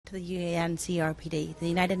to the UNCRPD, the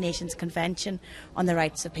United Nations Convention on the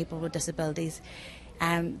Rights of People with Disabilities.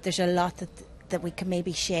 There's a lot that we can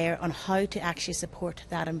maybe share on how to actually support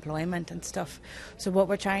that employment and stuff. So what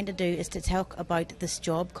we're trying to do is to talk about this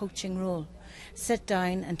job coaching role. Sit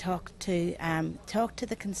down and talk to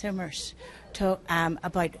the consumers,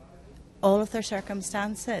 about all of their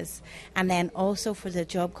circumstances, and then also for the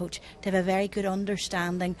job coach to have a very good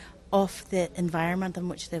understanding of the environment in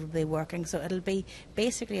which they will be working. So it'll be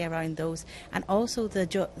basically around those, and also the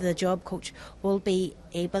job coach will be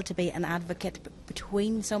able to be an advocate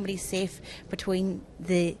between somebody safe between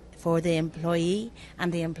for the employee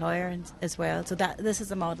and the employer as well. So this is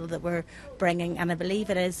a model that we're bringing, and I believe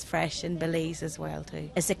it is fresh in Belize as well too.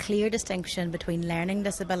 It's a clear distinction between learning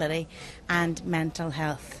disability and mental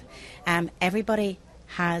health. Everybody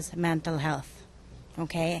has mental health.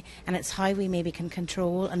 Okay, and it's how we maybe can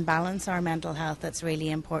control and balance our mental health that's really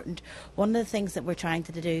important. One of the things that we're trying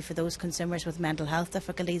to do for those consumers with mental health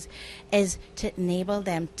difficulties is to enable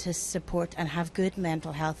them to support and have good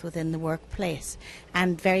mental health within the workplace.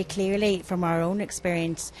 And very clearly from our own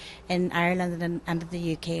experience in Ireland and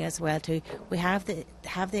the UK as well too, we have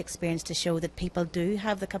the experience to show that people do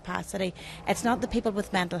have the capacity. It's not that people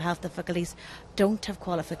with mental health difficulties don't have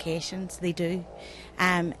qualifications, they do.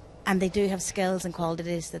 And they do have skills and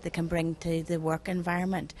qualities that they can bring to the work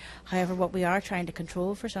environment. However, what we are trying to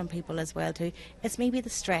control for some people as well too is maybe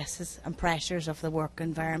the stresses and pressures of the work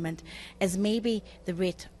environment, is maybe the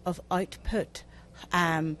rate of output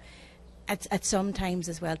at some times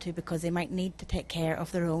as well too, because they might need to take care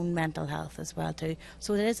of their own mental health as well too.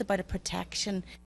 So it is about a protection.